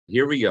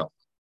Here we go.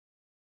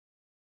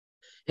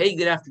 Hey,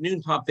 good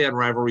afternoon, Top Fan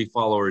Rivalry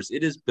followers.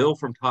 It is Bill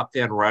from Top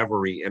Fan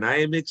Rivalry, and I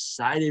am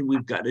excited.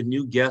 We've got a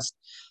new guest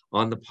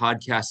on the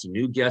podcast, a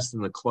new guest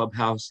in the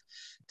clubhouse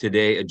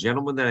today, a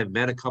gentleman that I've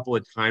met a couple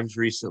of times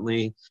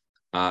recently,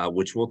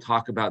 which we'll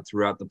talk about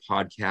throughout the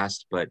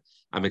podcast, but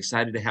I'm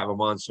excited to have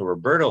him on. So,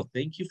 Roberto,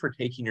 thank you for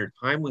taking your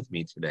time with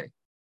me today.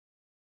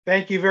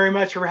 Thank you very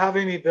much for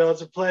having me, Bill.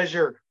 It's a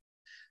pleasure.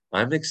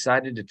 I'm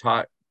excited to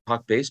talk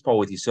baseball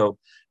with you. So,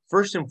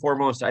 first and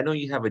foremost, I know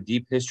you have a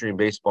deep history in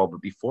baseball, but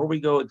before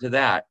we go into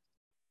that,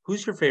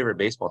 who's your favorite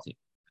baseball team?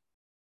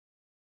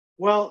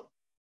 Well,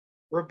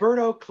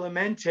 Roberto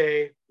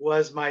Clemente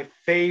was my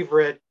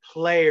favorite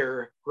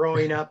player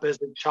growing up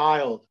as a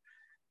child.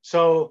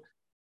 So,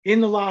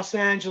 in the Los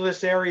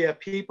Angeles area,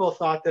 people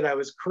thought that I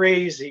was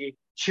crazy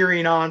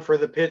cheering on for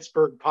the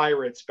Pittsburgh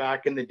Pirates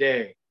back in the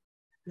day.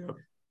 Yeah.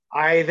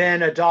 I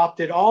then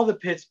adopted all the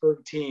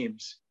Pittsburgh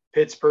teams,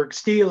 Pittsburgh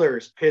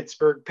Steelers,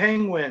 Pittsburgh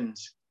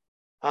Penguins.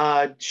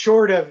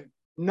 Short of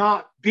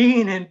not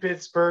being in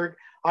Pittsburgh,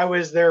 I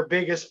was their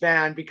biggest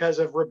fan because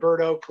of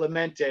Roberto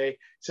Clemente,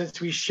 since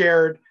we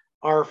shared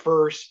our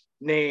first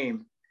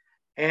name.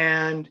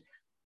 And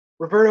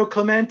Roberto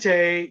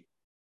Clemente,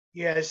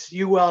 yes,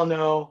 you well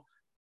know,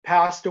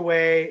 passed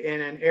away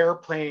in an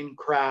airplane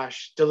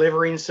crash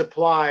delivering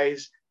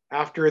supplies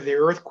after the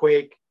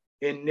earthquake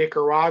in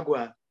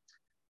Nicaragua.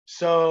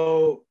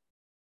 So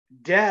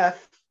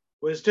death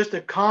was just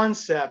a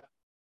concept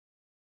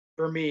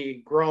for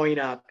me growing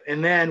up.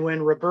 And then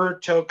when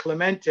Roberto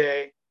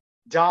Clemente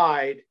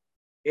died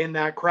in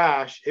that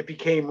crash, it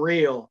became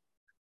real.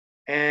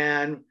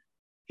 And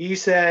he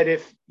said,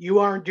 if you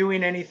aren't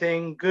doing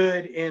anything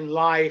good in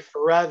life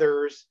for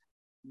others,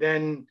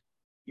 then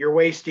you're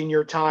wasting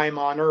your time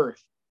on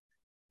earth.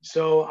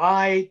 So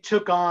I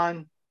took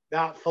on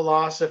that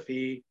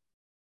philosophy,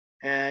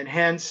 and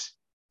hence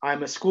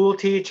I'm a school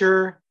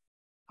teacher,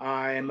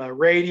 I'm a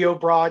radio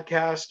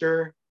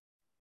broadcaster,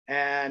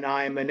 and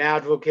I'm an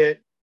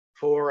advocate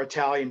for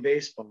Italian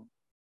baseball.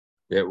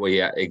 Yeah, well,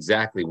 yeah,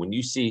 exactly. When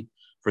you see,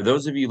 for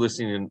those of you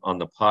listening on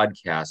the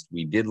podcast,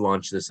 we did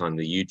launch this on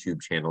the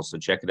YouTube channel. So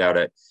check it out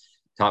at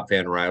Top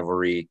Fan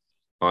Rivalry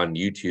on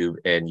YouTube,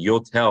 and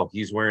you'll tell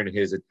he's wearing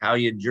his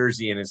Italian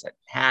jersey and his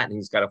hat, and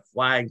he's got a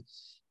flag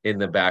in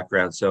the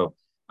background. So,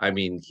 I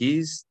mean,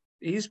 he's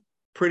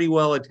pretty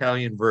well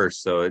Italian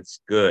versed, so it's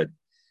good.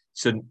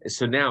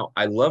 So now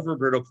I love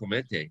Roberto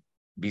Clemente.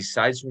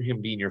 Besides for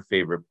him being your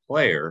favorite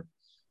player,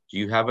 do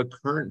you have a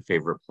current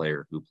favorite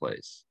player who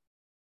plays?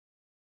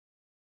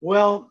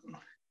 Well,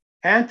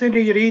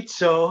 Anthony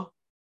Rizzo,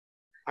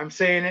 I'm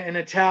saying it in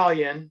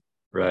Italian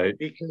Right.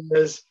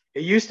 because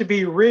it used to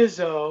be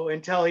Rizzo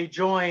until he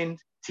joined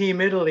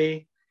Team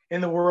Italy in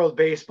the World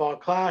Baseball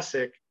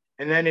Classic,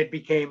 and then it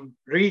became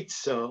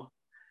Rizzo.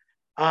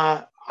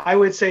 I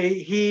would say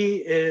he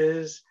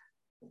is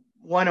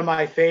one of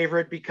my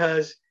favorite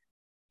because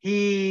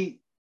he,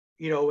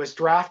 was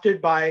drafted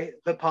by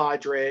the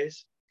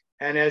Padres.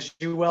 And as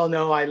you well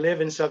know, I live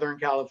in Southern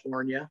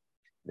California.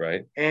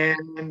 Right.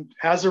 And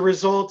as a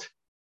result,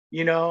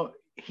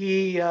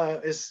 he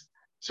is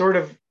sort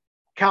of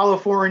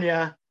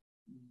California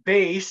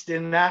based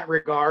in that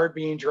regard,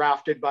 being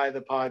drafted by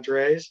the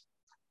Padres.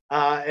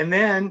 And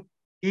then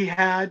he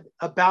had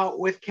a bout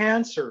with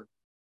cancer.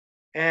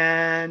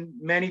 And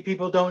many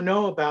people don't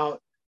know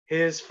about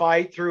his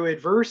fight through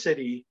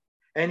adversity.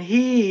 And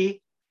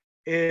he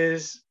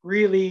is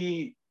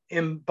really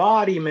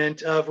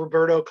embodiment of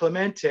Roberto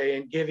Clemente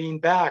and giving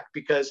back,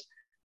 because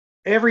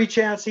every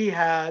chance he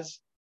has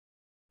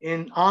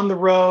on the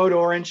road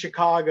or in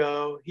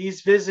Chicago,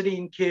 he's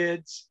visiting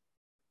kids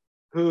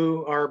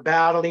who are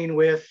battling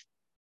with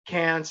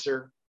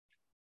cancer.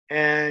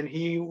 And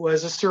he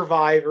was a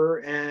survivor,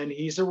 and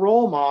he's a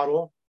role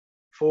model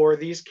for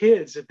these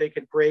kids that they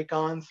could break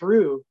on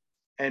through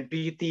and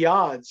beat the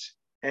odds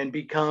and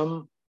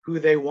become who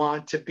they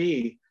want to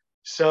be.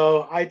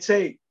 So I'd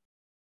say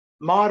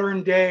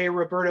modern day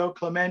Roberto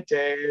Clemente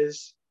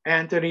is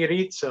Anthony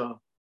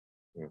Rizzo.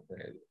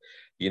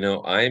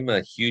 I'm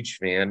a huge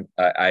fan.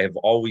 I have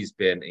always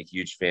been a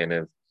huge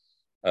fan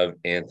of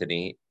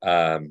Anthony.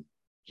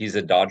 He's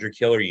a Dodger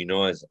killer,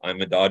 as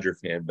I'm a Dodger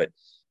fan, but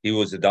he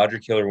was a Dodger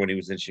killer when he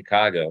was in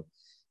Chicago.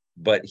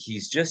 But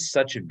he's just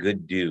such a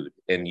good dude.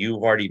 And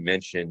you've already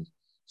mentioned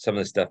some of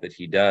the stuff that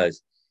he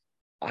does.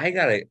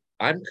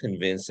 I'm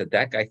convinced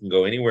that guy can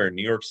go anywhere in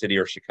New York City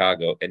or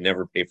Chicago and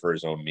never pay for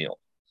his own meal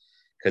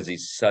because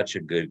he's such a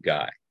good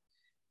guy,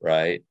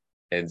 right?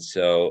 And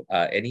so,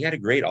 and he had a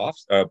great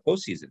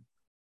postseason.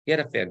 He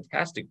had a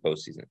fantastic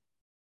postseason.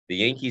 The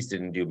Yankees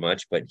didn't do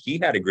much, but he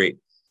had a great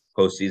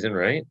postseason,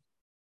 right?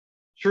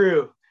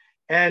 True.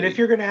 And if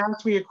you're going to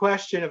ask me a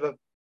question of a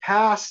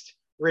past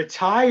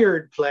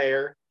retired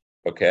player,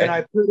 okay, can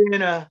I put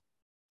in a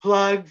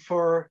plug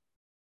for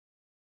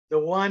the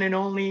one and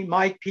only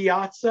Mike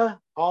Piazza,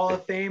 Hall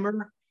of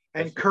Famer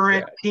and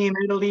current Team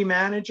Italy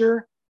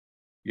manager?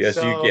 Yes,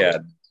 so, you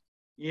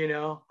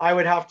can. I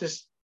would have to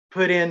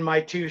put in my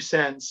 2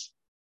 cents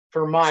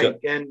for Mike.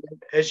 And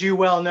as you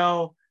well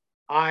know,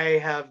 I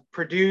have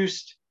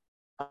produced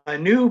a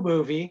new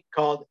movie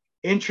called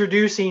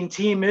Introducing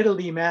Team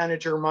Italy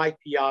manager Mike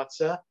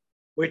Piazza,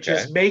 which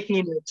Okay. is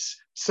making its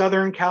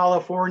Southern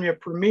California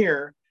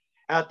premiere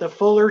at the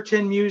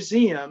Fullerton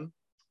Museum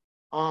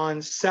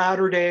on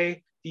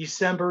Saturday,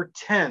 December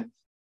 10th.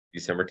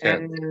 December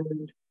 10th.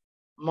 And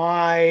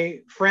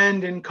my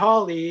friend and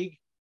colleague,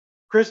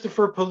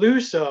 Christopher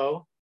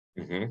Peluso,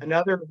 Mm-hmm.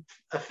 another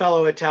a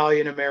fellow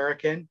Italian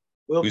American,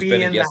 will Who's be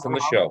been a in the guest on the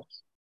house, show.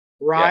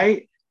 Yeah.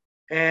 right?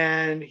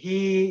 And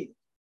he,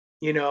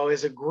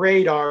 is a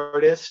great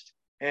artist,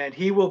 and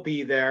he will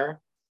be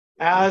there,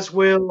 Mm-hmm. as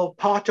will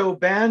Pato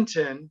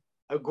Banton,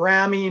 a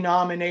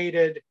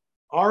Grammy-nominated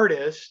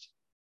artist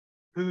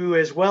who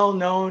is well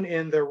known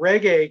in the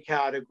reggae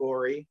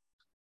category,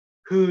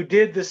 who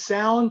did the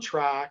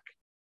soundtrack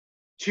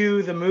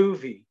to the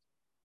movie.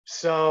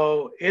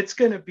 So it's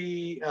going to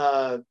be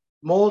a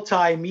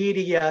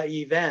multimedia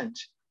event.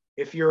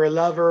 If you're a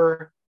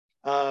lover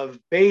of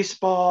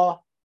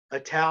baseball,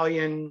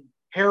 Italian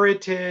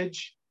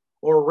heritage,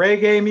 or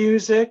reggae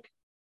music,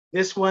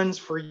 this one's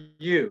for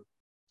you.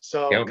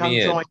 So Count come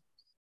me in. join.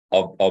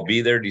 I'll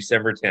be there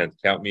December 10th.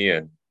 Count me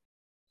in.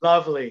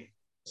 Lovely.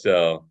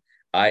 So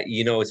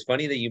it's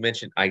funny that you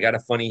mentioned, I got a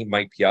funny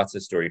Mike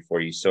Piazza story for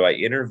you. So I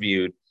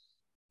interviewed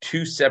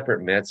two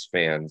separate Mets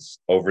fans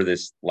over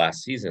this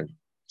last season.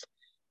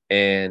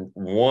 And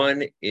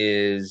one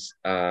is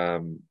a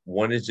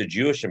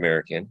Jewish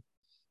American,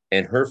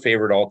 and her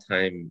favorite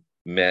all-time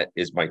Met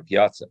is Mike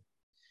Piazza.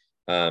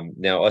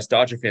 Now us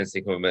Dodger fans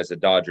think of him as a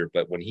Dodger,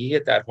 but when he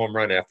hit that home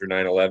run after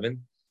 9/11,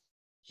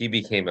 he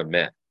became a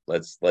Met.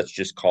 Let's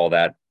just call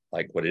that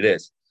like what it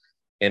is.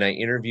 And I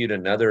interviewed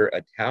another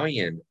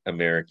Italian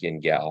American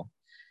gal,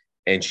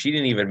 and she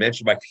didn't even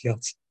mention Mike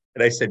Piazza.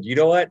 And I said, you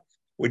know what?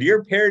 When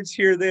your parents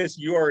hear this,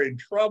 you are in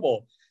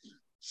trouble.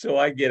 So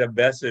I get a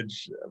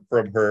message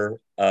from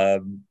her,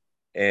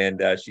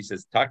 and she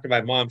says, "Talk to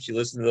my mom. She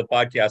listened to the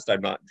podcast.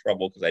 I'm not in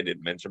trouble because I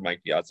didn't mention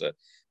Mike Piazza,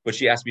 but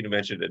she asked me to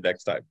mention it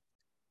next time."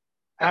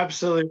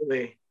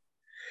 Absolutely.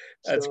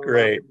 That's So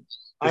great.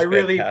 I It's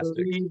really fantastic.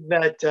 believe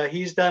that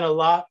he's done a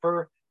lot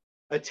for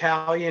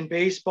Italian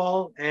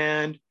baseball.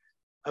 And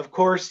of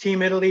course,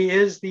 Team Italy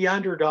is the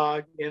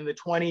underdog in the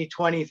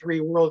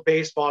 2023 World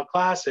Baseball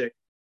Classic,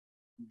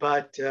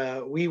 but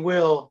we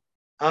will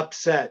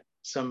upset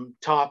some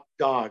top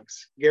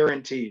dogs,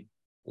 guaranteed.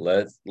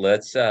 Let's.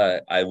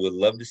 I would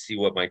love to see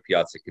what Mike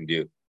Piazza can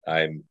do.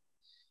 I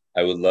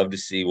would love to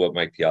see what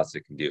Mike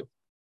Piazza can do.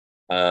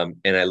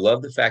 And I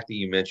love the fact that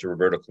you mentioned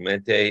Roberto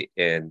Clemente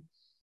and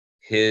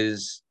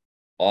his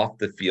off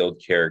the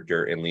field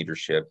character and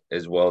leadership,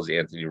 as well as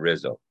Anthony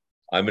Rizzo.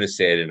 I'm going to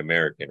say it in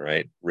American,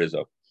 right?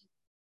 Rizzo.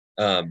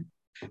 Um,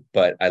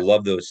 but I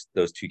love those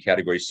two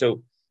categories.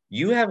 So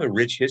you have a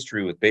rich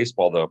history with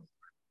baseball, though.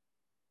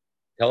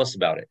 Tell us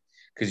about it,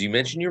 because you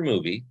mentioned your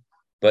movie,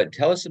 but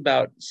tell us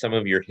about some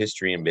of your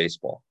history in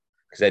baseball,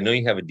 because I know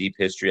you have a deep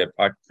history. I've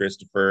talked to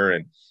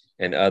Christopher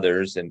and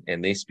others,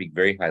 and they speak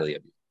very highly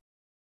of you.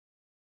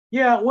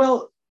 Yeah,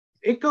 well,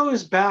 it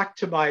goes back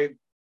to my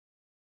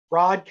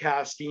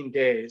broadcasting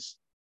days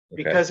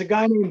Okay. because a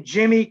guy named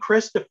Jimmy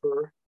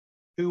Christopher,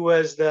 who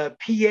was the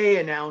PA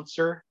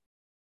announcer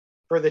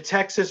for the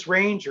Texas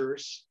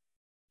Rangers,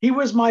 he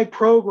was my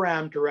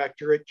program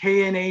director at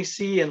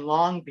KNAC in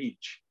Long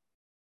Beach.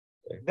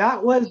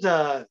 That was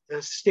a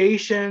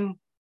station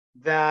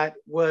that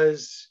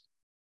was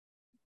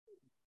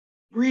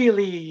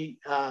really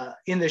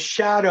in the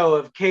shadow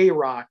of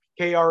K-Rock,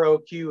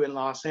 KROQ in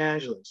Los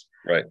Angeles.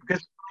 Right.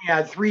 Because we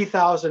had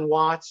 3,000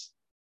 watts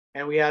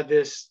and we had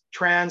this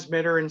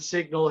transmitter in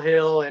Signal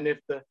Hill. And if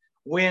the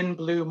wind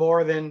blew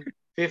more than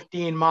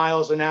 15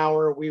 miles an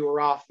hour, we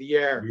were off the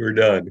air. We were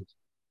done.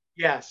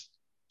 Yes.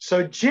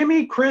 So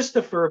Jimmy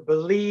Christopher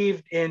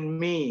believed in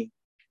me.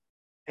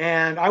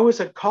 And I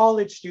was a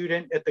college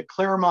student at the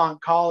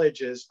Claremont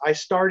colleges. I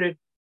started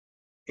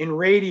in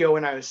radio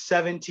when I was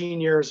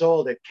 17 years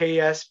old at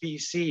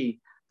KSBC,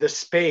 The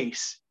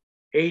Space,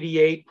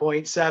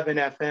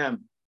 88.7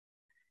 FM.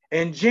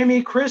 And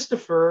Jimmy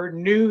Christopher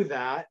knew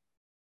that.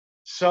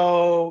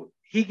 So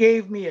he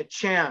gave me a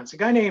chance. A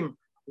guy named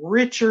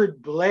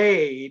Richard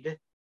Blade,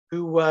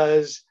 who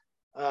was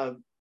a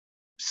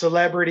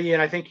celebrity,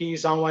 and I think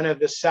he's on one of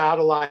the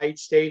satellite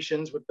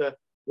stations with the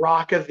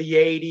Rock of the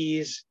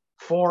 80s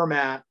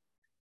format.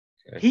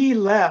 Okay. He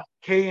left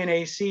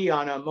KNAC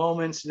on a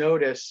moment's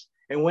notice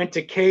and went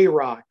to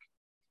K-Rock.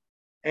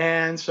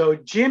 And so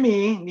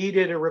Jimmy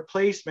needed a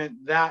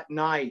replacement that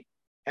night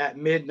at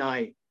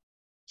midnight.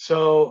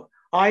 So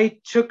I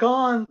took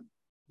on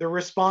the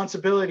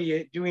responsibility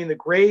of doing the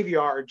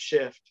graveyard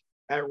shift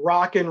at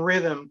Rock and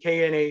Rhythm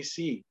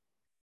KNAC.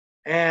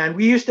 And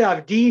we used to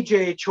have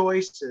DJ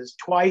choices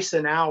twice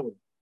an hour.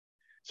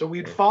 So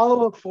we'd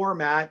follow a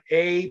format,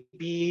 A,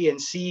 B, and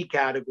C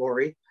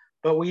category,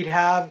 but we'd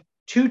have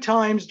 2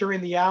 times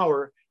during the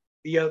hour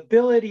the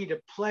ability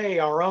to play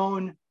our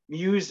own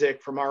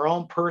music from our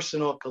own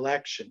personal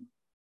collection.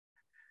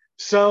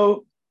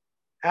 So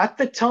at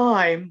the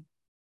time,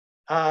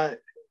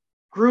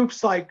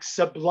 groups like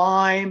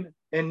Sublime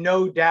and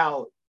No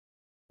Doubt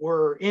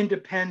were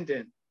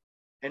independent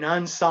and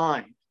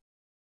unsigned.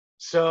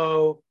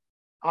 So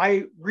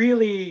I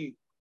really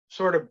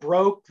sort of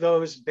broke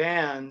those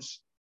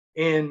bands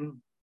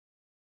in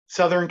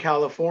Southern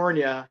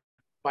California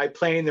by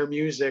playing their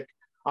music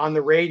on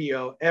the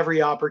radio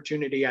every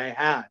opportunity I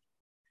had.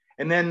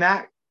 And then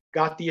that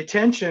got the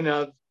attention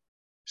of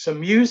some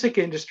music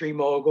industry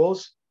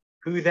moguls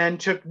who then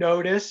took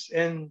notice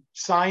and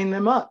signed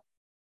them up.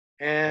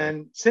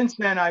 And since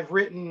then, I've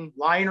written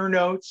liner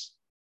notes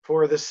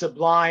for the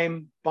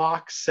Sublime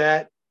box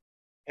set,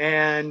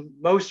 and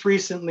most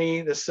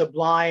recently, the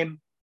Sublime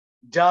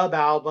dub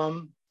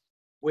album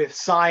with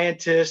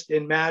Scientist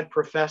and Mad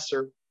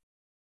Professor.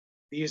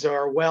 These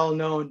are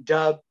well-known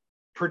dub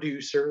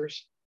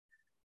producers.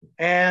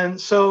 And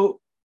so,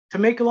 to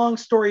make a long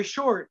story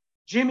short,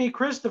 Jimmy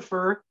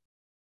Christopher,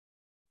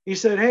 he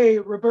said, "Hey,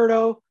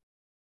 Roberto,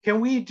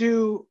 can we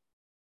do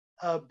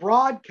a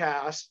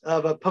broadcast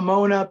of a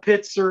Pomona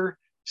Pitzer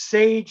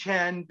Sage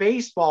Hen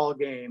baseball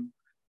game?"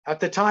 At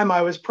the time,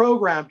 I was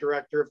program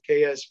director of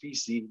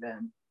KSPC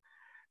then.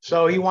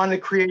 So he wanted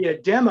to create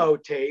a demo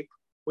tape,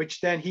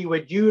 which then he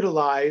would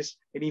utilize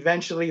and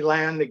eventually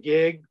land the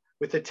gig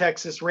with the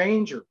Texas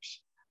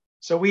Rangers.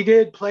 So we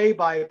did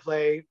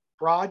play-by-play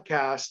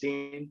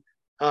broadcasting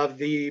of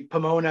the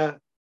Pomona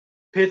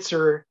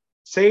Pitzer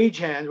Sage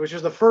Hens, which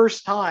was the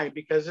first time,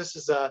 because this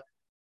is a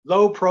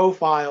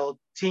low-profile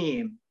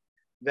team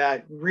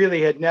that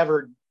really had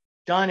never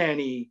done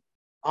any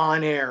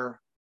on-air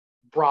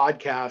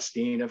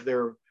broadcasting of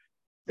their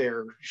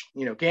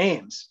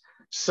games.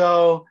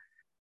 So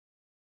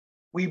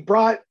we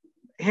brought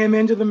him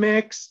into the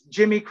mix.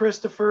 Jimmy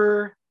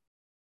Christopher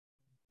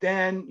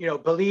then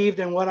believed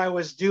in what I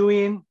was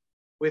doing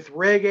with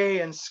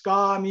reggae and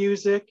ska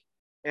music,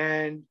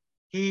 and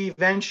he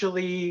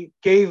eventually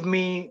gave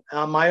me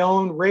my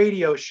own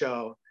radio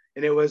show,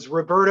 and it was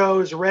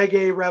Roberto's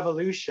Reggae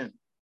Revolution.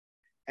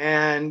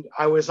 And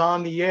I was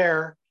on the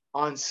air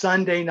on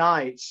Sunday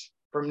nights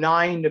from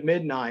 9 to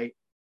midnight.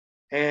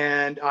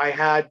 And I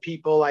had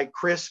people like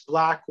Chris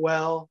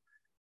Blackwell,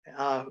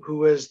 who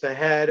was the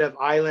head of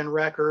Island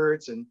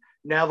Records, and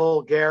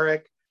Neville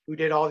Garrick, who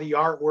did all the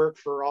artwork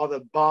for all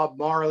the Bob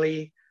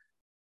Marley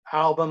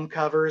album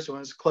covers,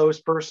 was a close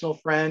personal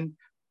friend,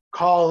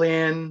 call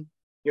in.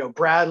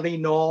 Bradley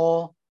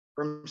Knoll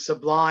from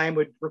Sublime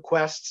would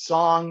request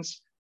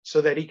songs so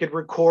that he could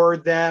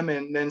record them,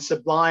 and then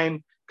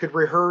Sublime could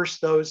rehearse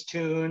those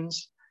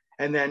tunes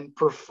and then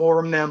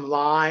perform them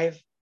live.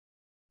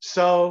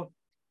 So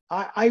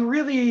I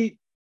really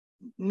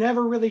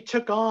never really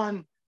took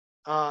on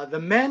the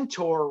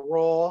mentor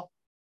role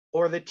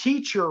or the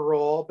teacher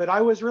role, but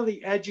I was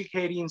really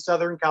educating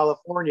Southern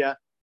California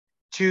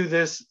to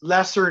this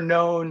lesser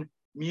known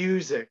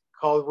music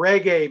called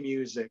reggae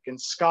music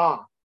and ska.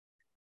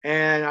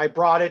 And I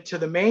brought it to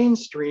the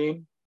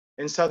mainstream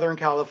in Southern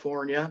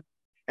California.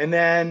 And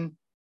then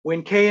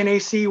when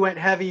KNAC went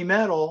heavy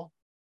metal,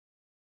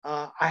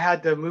 I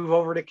had to move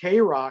over to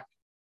K-Rock.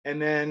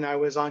 And then I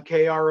was on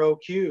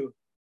KROQ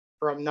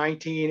from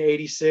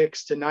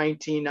 1986 to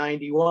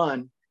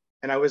 1991.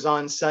 And I was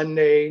on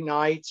Sunday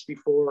nights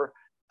before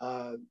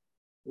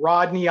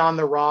Rodney on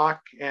the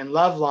Rock and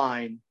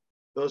Loveline.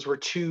 Those were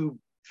two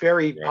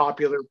very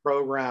popular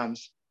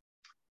programs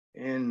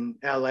in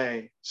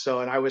LA. So,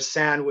 and I was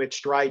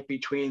sandwiched right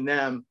between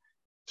them.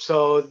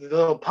 So the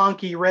little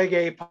punky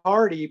reggae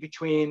party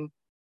between,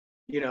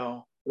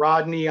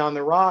 Rodney on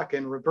the Rock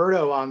and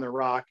Roberto on the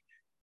Rock,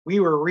 we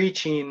were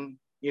reaching,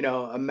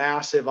 a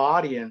massive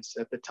audience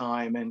at the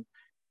time.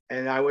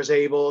 And I was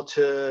able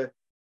to,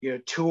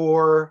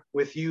 tour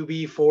with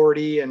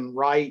UB40 and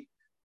write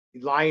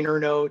liner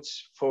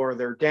notes for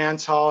their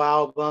dance hall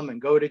album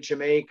and go to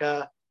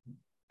Jamaica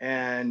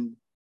and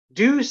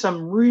do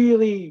some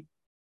really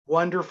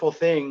wonderful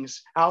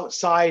things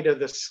outside of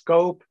the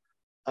scope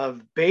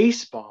of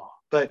baseball.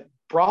 But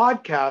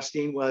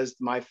broadcasting was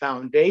my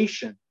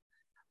foundation.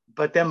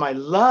 But then my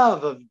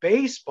love of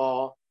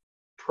baseball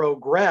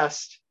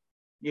progressed,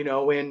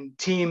 when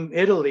Team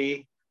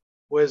Italy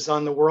was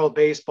on the World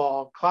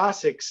Baseball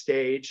Classic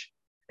stage.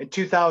 In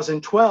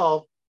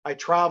 2012, I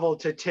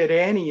traveled to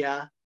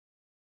Tirrenia,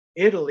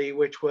 Italy,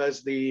 which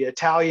was the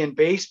Italian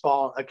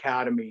Baseball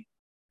Academy.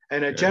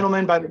 And a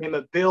gentleman by the name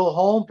of Bill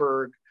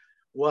Holmberg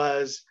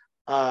was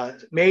a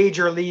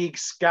major league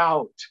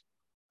scout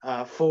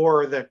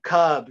for the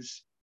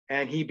Cubs.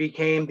 And he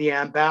became the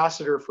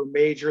ambassador for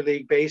Major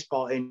League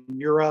Baseball in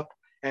Europe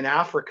and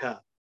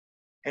Africa.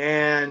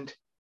 And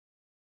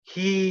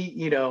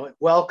he,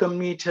 welcomed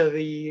me to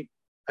the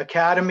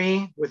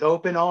academy with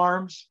open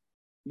arms,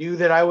 knew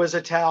that I was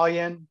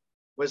Italian,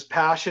 was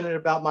passionate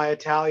about my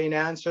Italian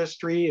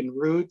ancestry and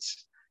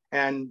roots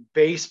and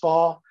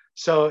baseball.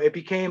 So it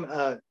became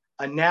a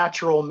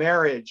natural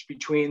marriage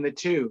between the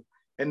two.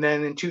 And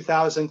then in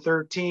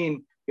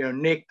 2013,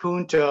 Nick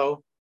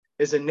Punto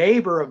is a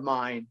neighbor of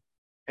mine,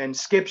 and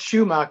Skip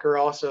Schumacher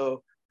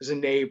also is a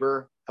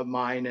neighbor of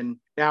mine. And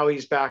now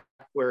he's back,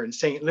 we're in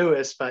St.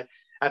 Louis. But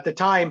at the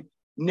time,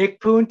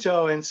 Nick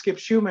Punto and Skip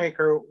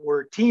Shoemaker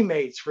were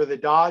teammates for the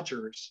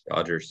Dodgers.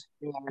 Dodgers.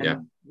 Yeah.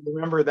 And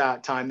remember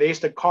that time. They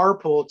used to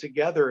carpool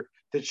together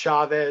to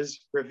Chavez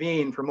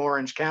Ravine from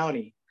Orange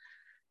County.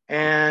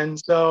 And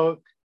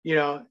so, you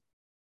know,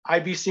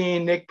 I'd be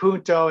seeing Nick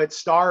Punto at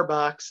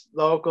Starbucks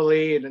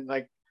locally and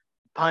like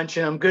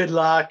punching him, good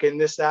luck, and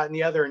this, that, and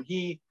the other. And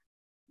he,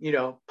 you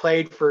know,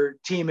 played for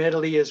Team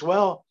Italy as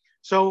well.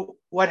 So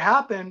what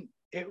happened,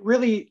 it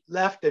really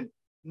left a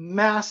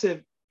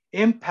massive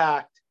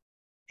imprint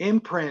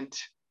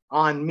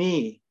on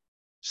me.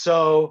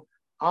 So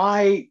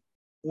I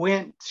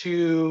went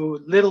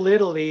to Little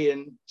Italy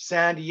in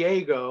San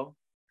Diego,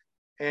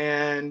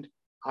 and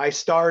I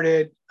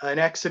started an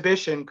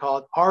exhibition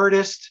called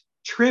Artist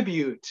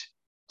Tribute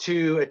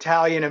to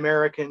Italian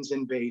Americans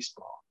in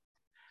Baseball.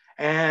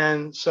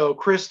 And so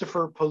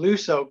Christopher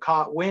Peluso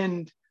caught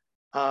wind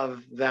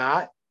of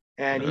that,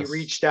 and he Yes.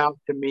 reached out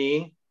to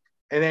me,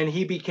 and then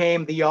he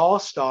became the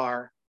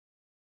all-star,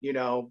 you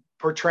know,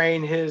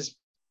 portraying his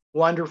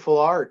wonderful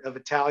art of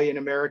Italian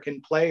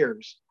American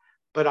players.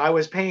 But I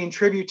was paying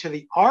tribute to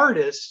the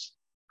artists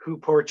who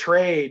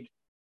portrayed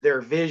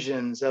their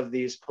visions of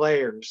these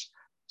players.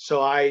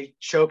 So I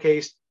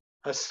showcased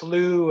a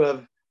slew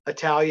of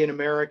Italian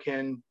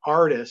American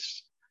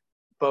artists,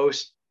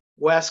 both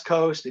West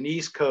Coast and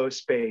East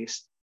Coast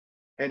based,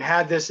 and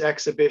had this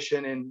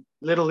exhibition in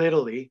Little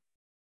Italy.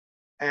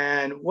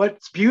 And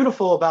what's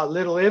beautiful about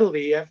Little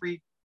Italy,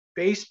 every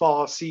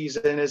baseball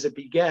season as it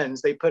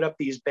begins, they put up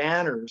these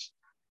banners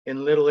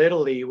in Little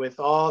Italy with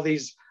all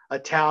these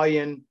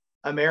Italian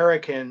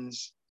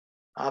Americans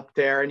up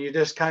there. And you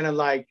just kind of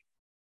like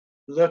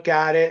look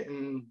at it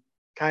and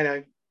kind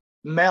of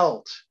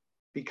melt,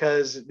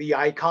 because the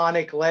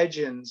iconic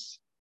legends,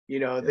 you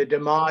know, the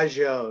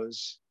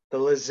DiMaggios, the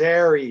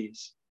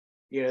Lazzaris,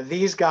 you know,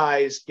 these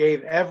guys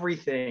gave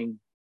everything.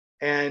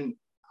 And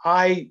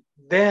I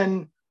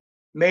then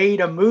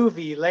made a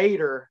movie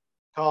later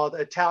called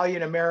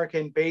Italian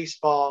American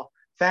Baseball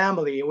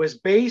Family. It was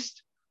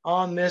based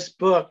on this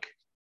book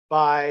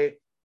by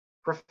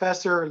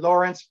Professor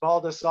Lawrence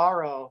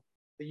Baldessaro,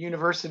 the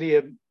University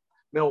of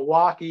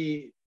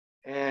Milwaukee.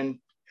 And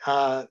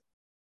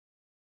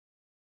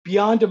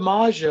Beyond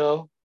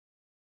DiMaggio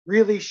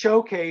really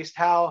showcased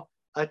how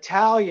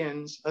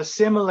Italians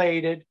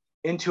assimilated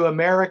into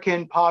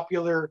American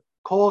popular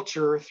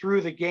culture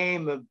through the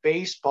game of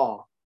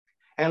baseball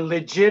and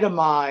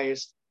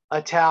legitimized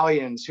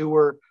Italians who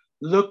were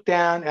looked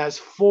down as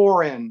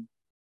foreign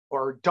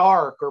or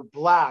dark or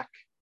black.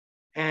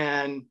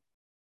 And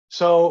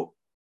so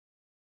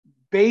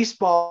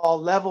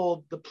baseball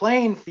leveled the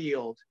playing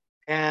field,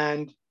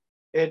 and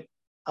it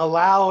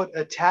allowed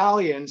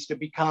Italians to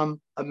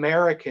become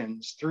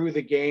Americans through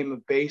the game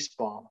of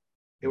baseball.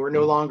 They were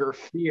no longer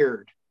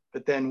feared,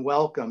 but then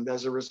welcomed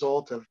as a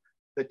result of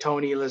the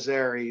Tony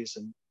Lazzaris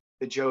and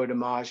the Joe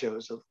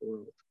DiMaggios of the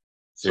world.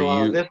 So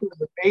So you, this is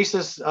the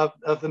basis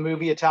of the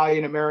movie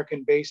Italian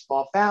American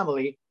Baseball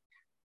Family,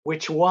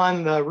 which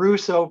won the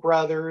Russo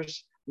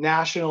Brothers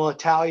National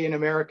Italian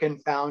American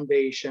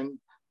Foundation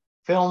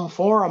Film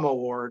Forum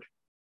Award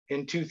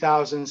in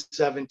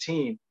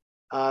 2017.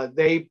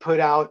 They put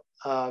out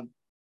a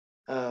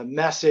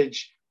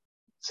message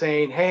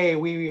saying, hey,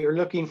 we are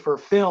looking for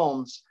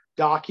films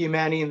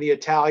documenting the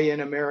Italian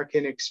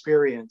American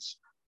experience.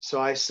 So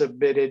I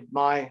submitted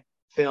my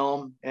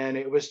film, and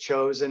it was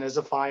chosen as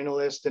a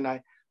finalist, and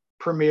I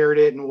premiered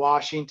it in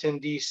Washington,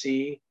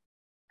 D.C.,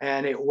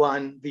 and it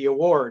won the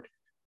award.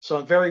 So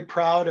I'm very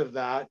proud of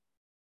that.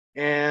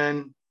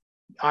 And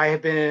I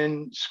have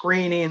been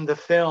screening the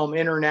film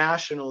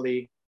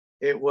internationally.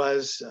 It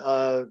was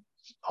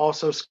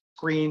also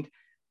screened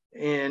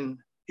in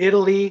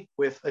Italy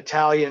with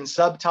Italian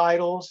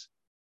subtitles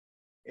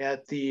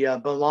at the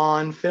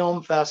Milan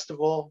Film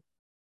Festival.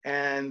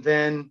 And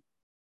then,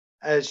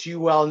 as you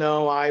well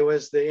know, I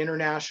was the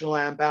international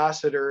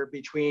ambassador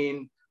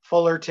between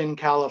Fullerton,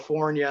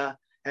 California,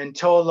 and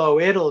Tolo,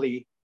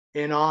 Italy,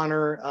 in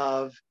honor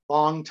of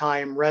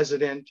longtime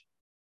resident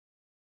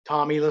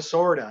Tommy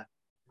Lasorda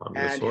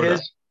and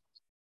his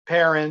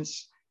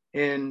parents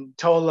in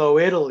Tolo,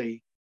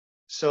 Italy.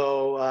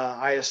 So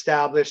I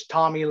established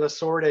Tommy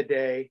Lasorda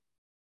Day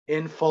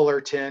in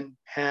Fullerton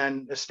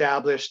and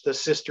established the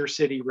sister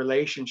city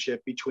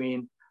relationship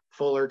between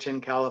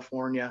Fullerton,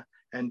 California,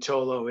 and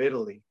Tolo,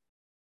 Italy.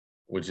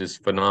 which is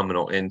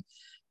phenomenal.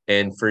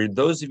 And for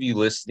those of you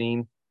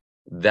listening,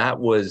 that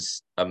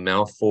was a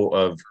mouthful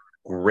of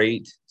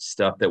great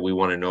stuff that we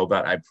want to know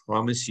about. I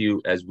promise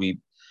you, as we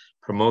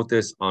promote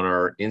this on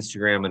our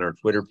Instagram and our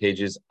Twitter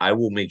pages, I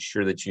will make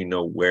sure that you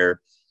know where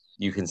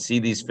you can see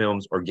these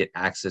films or get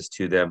access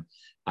to them.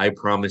 I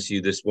promise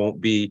you, this won't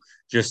be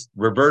just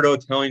Roberto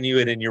telling you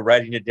it and you're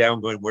writing it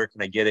down going, where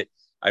can I get it?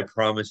 I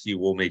promise you,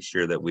 we'll make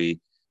sure that we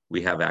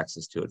have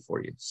access to it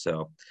for you.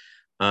 So,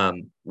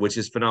 which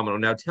is phenomenal.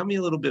 Now, tell me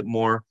a little bit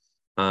more.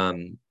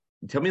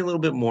 Tell me a little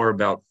bit more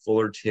about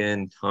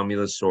Fullerton, Tommy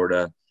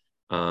Lasorda,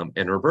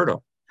 and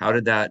Roberto. How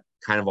did that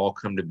kind of all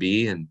come to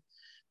be? And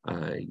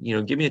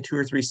give me a 2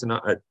 or 3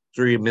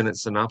 3 minute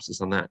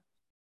synopsis on that.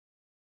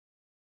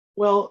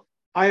 Well,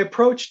 I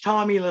approached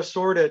Tommy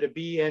Lasorda to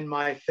be in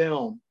my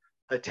film,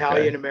 Okay.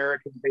 Italian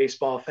American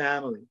Baseball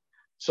Family.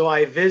 So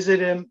I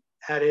visited him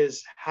at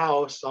his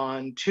house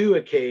on 2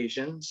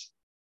 occasions,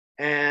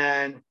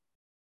 and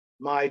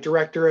my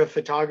director of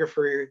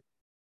photography,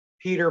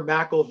 Peter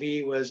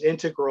McElvey, was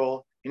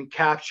integral in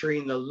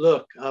capturing the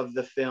look of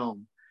the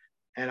film.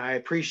 And I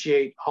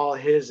appreciate all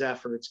his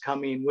efforts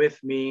coming with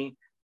me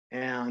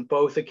on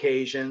both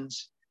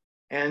occasions.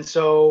 And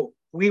so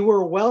we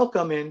were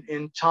welcome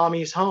in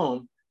Tommy's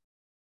home,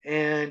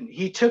 and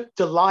he took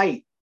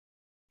delight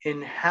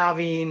in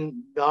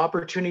having the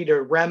opportunity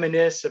to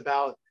reminisce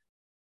about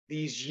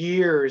these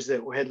years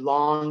that had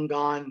long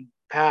gone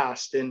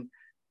past. And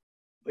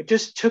it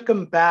just took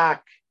him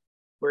back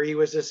where he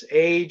was just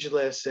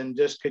ageless and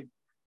just could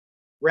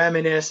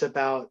reminisce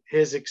about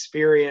his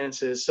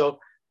experiences. So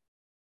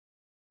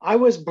I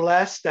was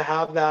blessed to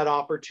have that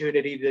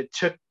opportunity that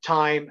took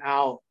time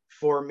out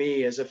for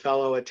me as a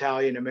fellow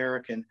Italian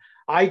American.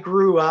 I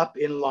grew up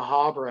in La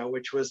Habra,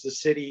 which was the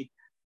city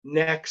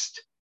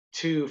next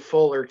to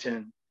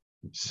Fullerton.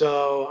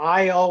 So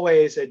I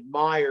always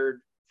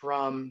admired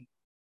from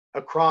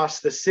across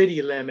the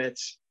city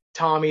limits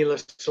Tommy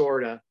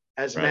Lasorda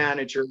as Right.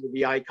 manager of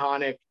the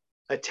iconic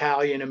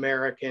Italian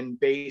American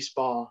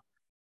baseball,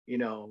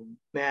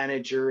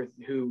 manager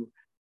who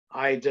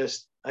I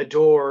just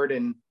adored.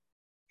 And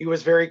he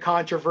was very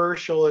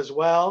controversial as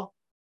well.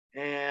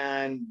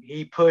 And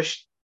he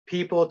pushed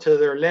people to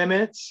their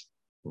limits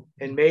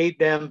and made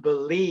them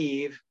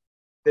believe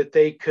that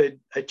they could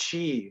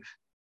achieve.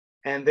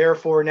 And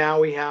therefore, now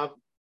we have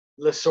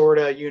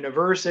Lasorda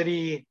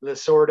University,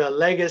 Lasorda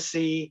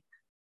Legacy,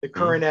 the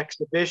current Mhm.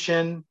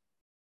 exhibition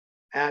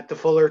at the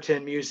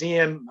Fullerton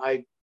Museum.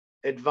 I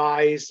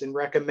advise and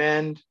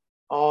recommend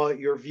all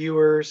your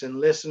viewers and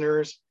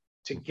listeners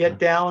to get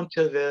down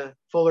to the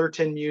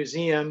Fullerton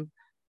Museum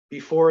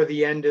before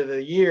the end of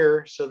the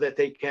year so that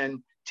they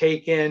can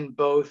take in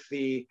both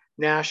the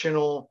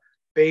National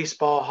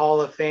Baseball Hall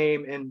of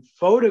Fame and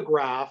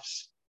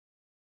photographs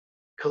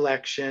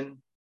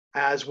collection,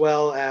 as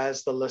well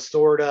as the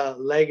Lasorda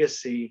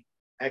Legacy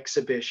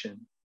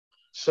exhibition.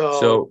 So,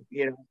 So,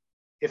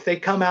 if they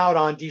come out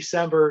on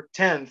December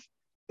 10th,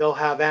 they'll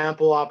have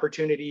ample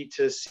opportunity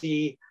to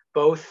see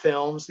both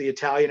films, The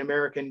Italian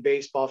American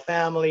Baseball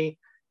Family,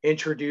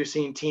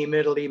 introducing Team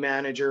Italy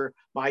manager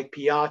Mike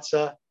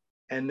Piazza,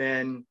 and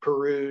then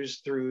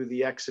peruse through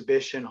the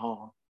exhibition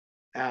hall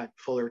at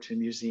Fullerton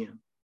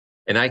Museum.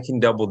 and I can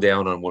double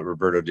down on what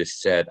Roberto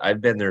just said. I've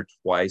been there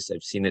twice.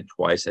 I've seen it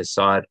twice. I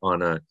saw it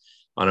on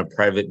a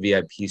private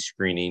VIP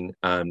screening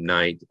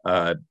night,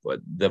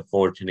 the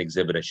Fullerton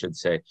exhibit, I should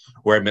say,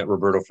 where I met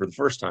Roberto for the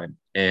first time.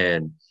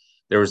 And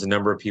there was a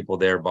number of people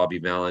there: Bobby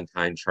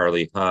Valentine,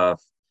 Charlie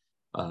Huff,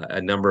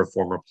 a number of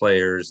former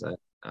players.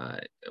 Uh,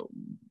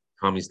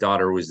 Tommy's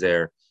daughter was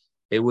there.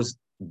 It was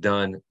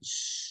done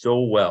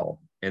so well.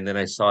 And then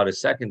I saw it a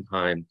second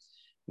time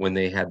when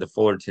they had the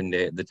Fullerton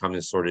Day, the Tommy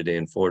Lasorda Day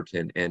in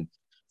Fullerton. And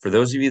for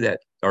those of you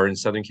that are in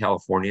Southern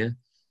California,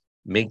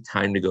 make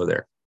time to go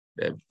there.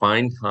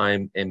 Find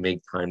time and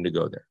make time to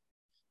go there,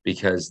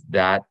 because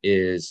that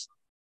is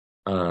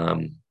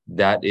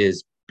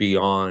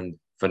beyond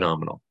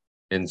phenomenal.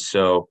 And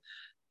so,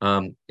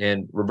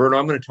 and Roberto,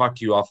 I'm going to talk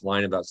to you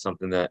offline about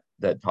something that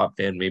Top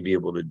Fan may be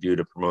able to do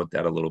to promote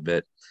that a little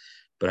bit.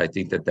 But I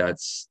think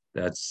that's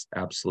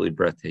absolutely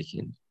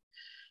breathtaking.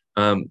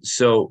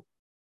 So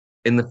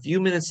in the few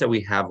minutes that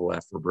we have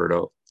left,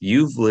 Roberto,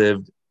 you've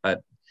lived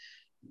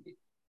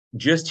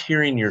just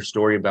hearing your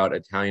story about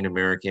Italian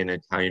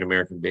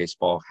American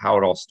baseball, how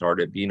it all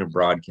started, being a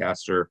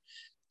broadcaster,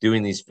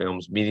 doing these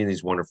films, meeting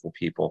these wonderful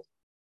people.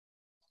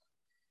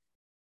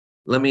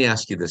 Let me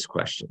ask you this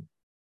question.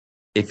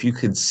 If you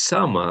could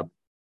sum up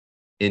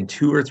in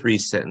 2 or 3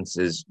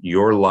 sentences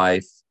your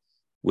life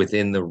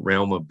within the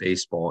realm of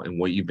baseball and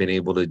what you've been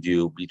able to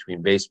do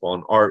between baseball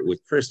and art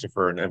with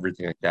Christopher and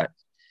everything like that,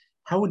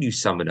 how would you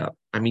sum it up?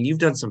 I mean, you've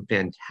done some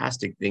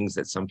fantastic things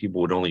that some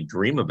people would only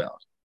dream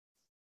about.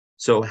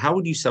 So how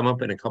would you sum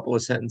up in a couple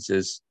of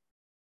sentences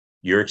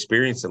your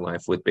experience in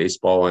life with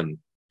baseball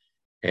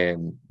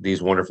and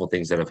these wonderful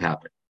things that have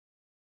happened?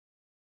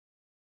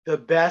 The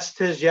best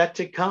has yet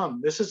to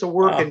come. This is a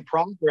work Ah, in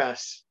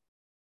progress.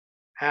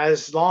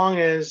 As long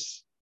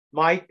as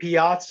Mike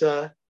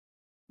Piazza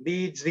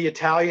leads the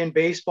Italian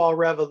baseball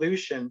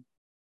revolution,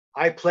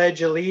 I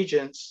pledge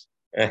allegiance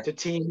to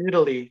Team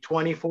Italy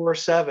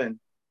 24/7.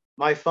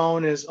 My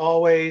phone is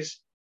always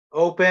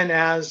open,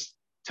 as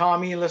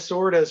Tommy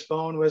Lasorda's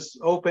phone was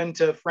open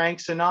to Frank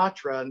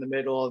Sinatra in the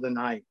middle of the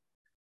night.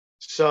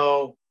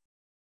 So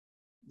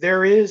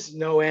there is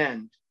no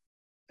end.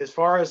 As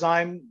far as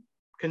I'm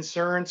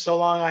concerned, so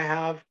long I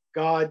have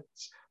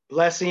God's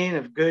blessing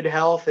of good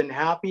health and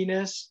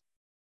happiness,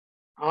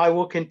 I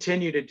will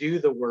continue to do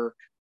the work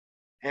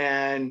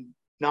and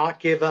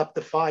not give up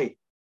the fight.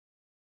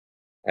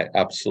 I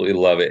absolutely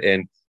love it.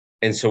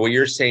 And so what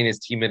you're saying is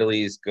Team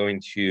Italy is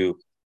going to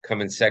come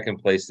in second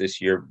place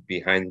this year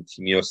behind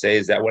Team USA.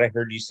 Is that what I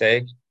heard you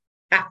say?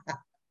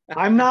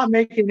 I'm not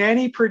making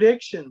any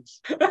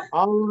predictions.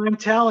 All I'm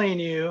telling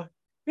you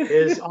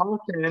is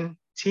often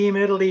Team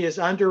Italy is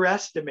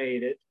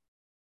underestimated.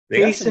 They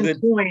got Case some in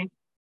good. point,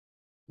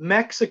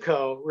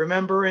 Mexico,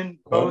 remember in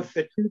Huh? both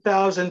the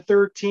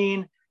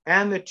 2013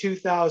 and the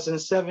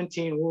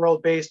 2017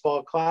 World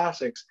Baseball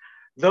Classics,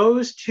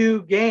 those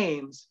two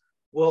games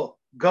will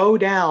go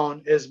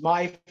down as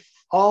my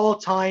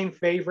all-time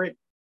favorite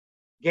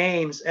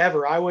games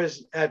ever. I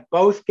was at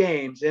both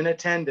games in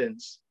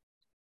attendance.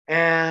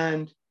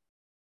 And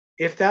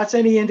if that's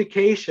any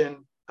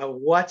indication of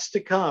what's to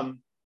come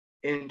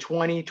in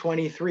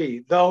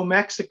 2023, though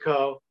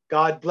Mexico,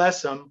 God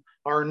bless them,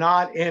 are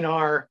not in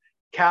our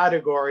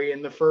category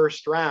in the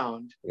first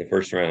round. The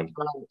first round,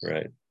 But,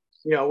 right?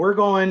 we're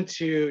going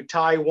to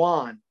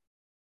Taiwan.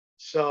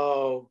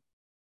 So,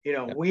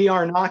 Yeah. we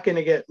are not going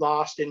to get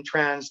lost in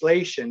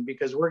translation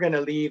because we're going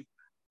to leave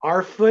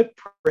our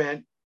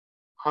footprint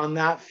on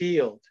that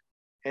field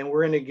and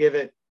we're going to give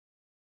it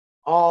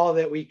all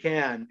that we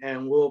can.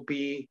 And we'll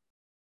be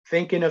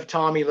thinking of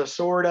Tommy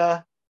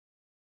Lasorda,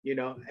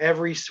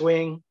 every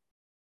swing.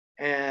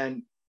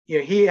 And,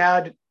 he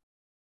had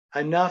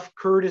enough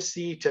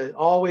courtesy to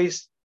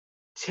always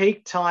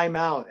take time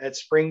out at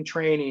spring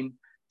training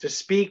to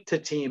speak to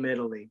Team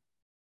Italy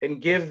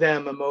and give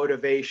them a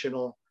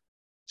motivational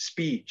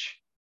speech.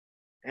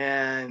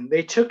 And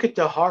they took it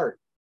to heart.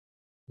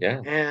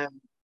 Yeah. And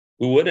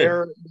Who wouldn't?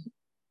 they're,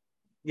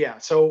 yeah,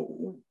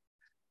 so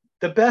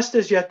the best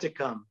is yet to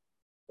come.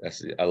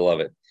 I love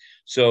it.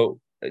 So,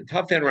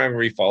 Top Fan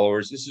Rivalry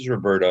followers, this is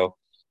Roberto.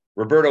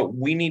 Roberto,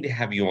 we need to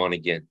have you on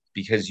again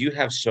because you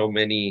have so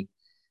many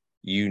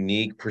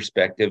unique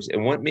perspectives.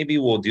 And what maybe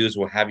we'll do is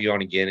we'll have you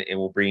on again and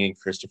we'll bring in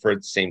Christopher at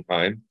the same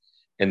time.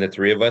 And the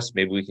three of us,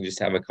 maybe we can just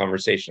have a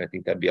conversation. I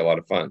think that'd be a lot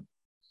of fun.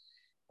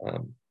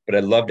 But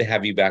I'd love to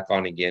have you back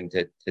on again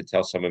to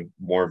tell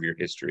more of your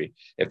history,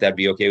 if that'd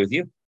be okay with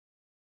you.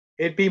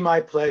 It'd be my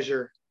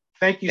pleasure.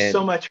 Thank you so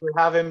And much for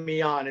having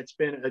me on. It's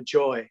been a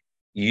joy.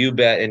 you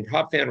bet. And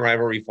Top Fan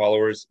Rivalry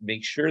followers,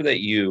 make sure that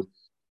you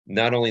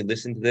not only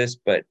listen to this,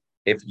 but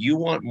if you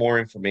want more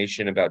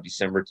information about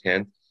December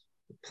 10th,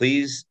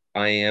 please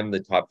IM the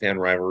Top Fan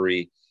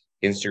Rivalry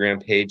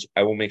Instagram page.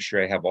 I will make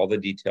sure I have all the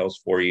details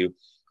for you.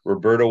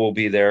 Roberto will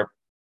be there.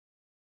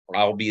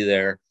 I'll be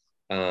there.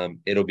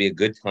 It'll be a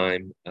good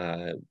time.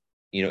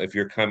 If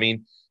you're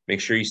coming, make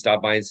sure you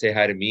stop by and say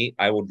hi to me.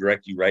 I will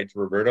direct you right to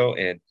Roberto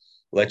and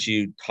let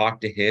you talk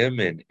to him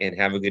and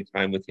have a good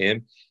time with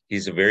him.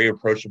 He's a very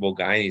approachable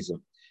guy.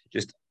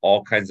 Just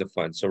all kinds of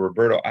fun. So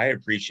Roberto, I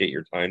appreciate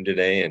your time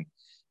today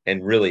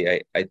and really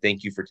I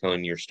thank you for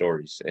telling your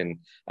stories. And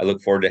I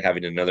look forward to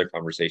having another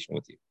conversation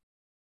with you.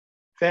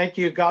 Thank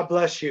you. God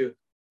bless you.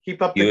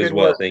 Keep up the You as good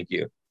well. work. Thank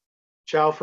you. Ciao.